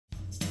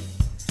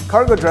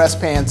Cargo dress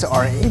pants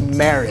are a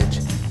marriage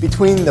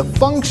between the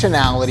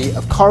functionality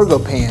of cargo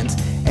pants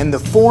and the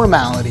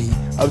formality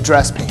of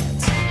dress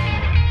pants.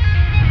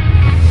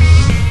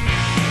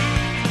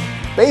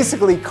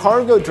 Basically,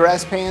 cargo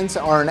dress pants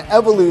are an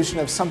evolution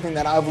of something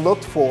that I've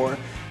looked for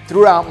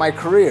throughout my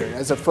career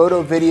as a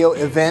photo, video,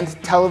 event,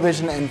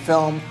 television, and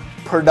film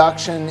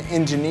production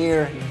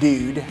engineer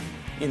dude.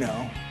 You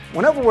know,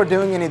 whenever we're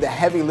doing any of the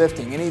heavy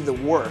lifting, any of the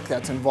work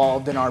that's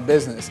involved in our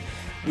business,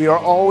 we are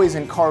always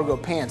in cargo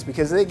pants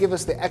because they give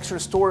us the extra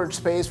storage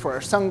space for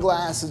our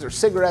sunglasses or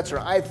cigarettes or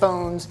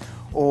iPhones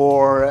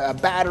or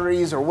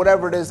batteries or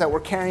whatever it is that we're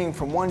carrying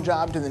from one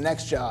job to the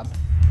next job.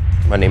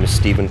 My name is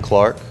Stephen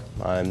Clark.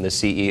 I'm the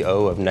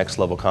CEO of Next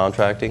Level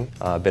Contracting.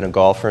 I've been a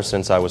golfer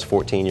since I was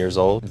 14 years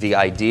old. The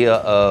idea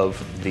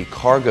of the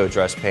cargo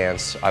dress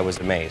pants, I was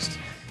amazed.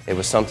 It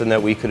was something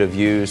that we could have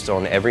used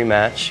on every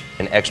match,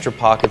 an extra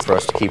pocket for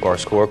us to keep our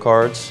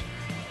scorecards,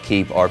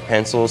 keep our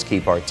pencils,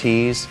 keep our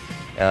tees,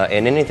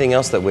 and anything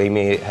else that we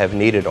may have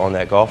needed on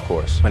that golf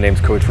course. My name's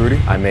Coach Rudy.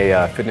 I'm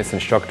a fitness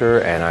instructor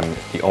and I'm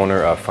the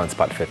owner of Front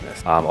Spot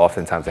Fitness.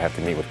 Oftentimes I have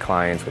to meet with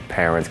clients, with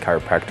parents,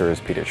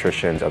 chiropractors,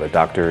 pediatricians, other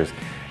doctors,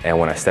 and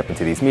when I step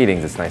into these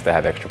meetings, it's nice to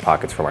have extra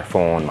pockets for my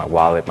phone, my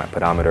wallet, my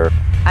pedometer.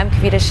 I'm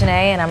Kavita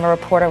Shanae and I'm a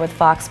reporter with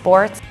Fox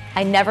Sports.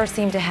 I never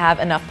seem to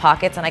have enough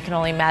pockets, and I can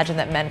only imagine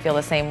that men feel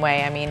the same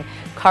way. I mean,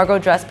 cargo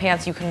dress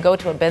pants, you can go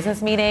to a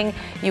business meeting,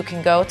 you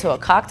can go to a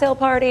cocktail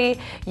party,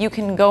 you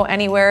can go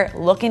anywhere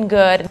looking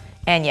good,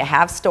 and you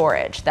have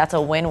storage. That's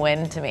a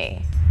win-win to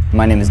me.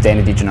 My name is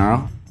Danny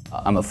DiGennaro.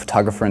 I'm a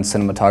photographer and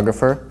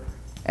cinematographer,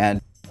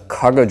 and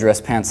cargo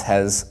dress pants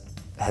has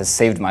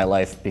saved my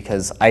life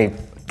because I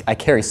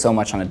carry so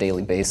much on a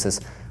daily basis,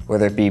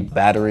 whether it be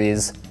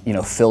batteries,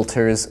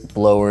 filters,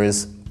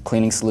 blowers,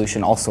 cleaning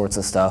solution, all sorts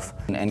of stuff.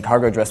 And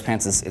cargo dress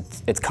pants,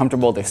 it's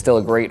comfortable. They're still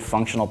a great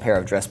functional pair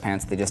of dress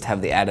pants. They just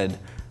have the added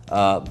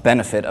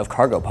benefit of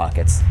cargo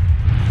pockets.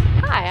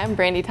 Hi, I'm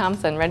Brandy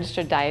Thompson,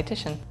 registered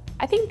dietitian.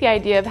 I think the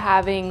idea of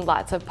having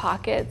lots of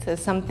pockets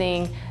is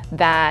something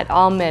that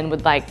all men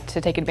would like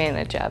to take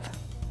advantage of.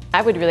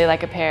 I would really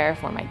like a pair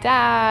for my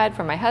dad,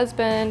 for my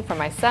husband, for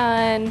my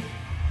son.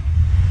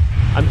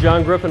 I'm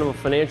John Griffin. I'm a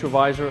financial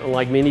advisor, and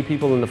like many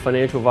people in the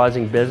financial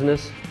advising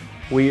business,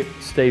 we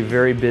stay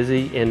very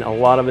busy, and a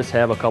lot of us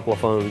have a couple of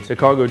phones. The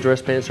cargo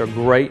dress pants are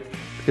great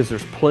because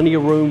there's plenty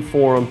of room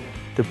for them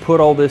to put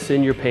all this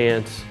in your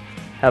pants,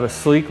 have a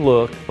sleek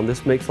look, and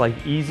this makes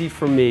life easy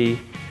for me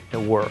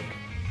at work.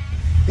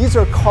 These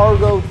are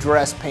cargo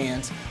dress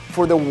pants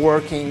for the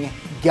working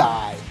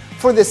guy,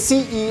 for the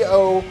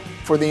CEO,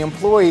 for the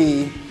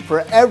employee,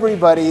 for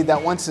everybody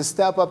that wants to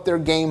step up their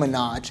game a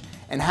notch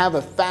and have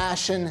a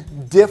fashion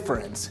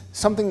difference,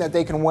 something that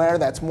they can wear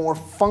that's more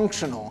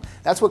functional.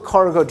 That's what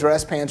cargo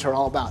dress pants are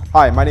all about.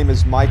 Hi, my name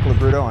is Mike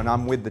Labruto and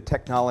I'm with the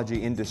technology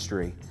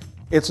industry.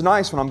 It's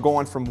nice when I'm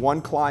going from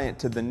one client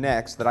to the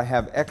next that I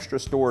have extra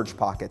storage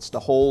pockets to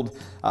hold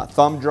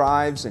thumb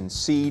drives and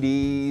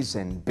CDs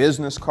and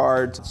business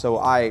cards. So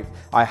I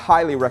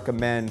highly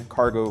recommend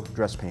cargo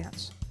dress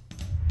pants.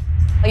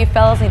 You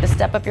fellas need to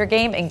step up your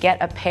game and get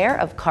a pair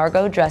of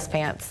cargo dress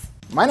pants.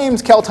 My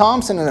name's Kel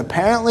Thompson, and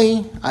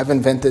apparently I've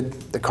invented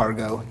the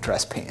cargo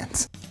dress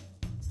pants.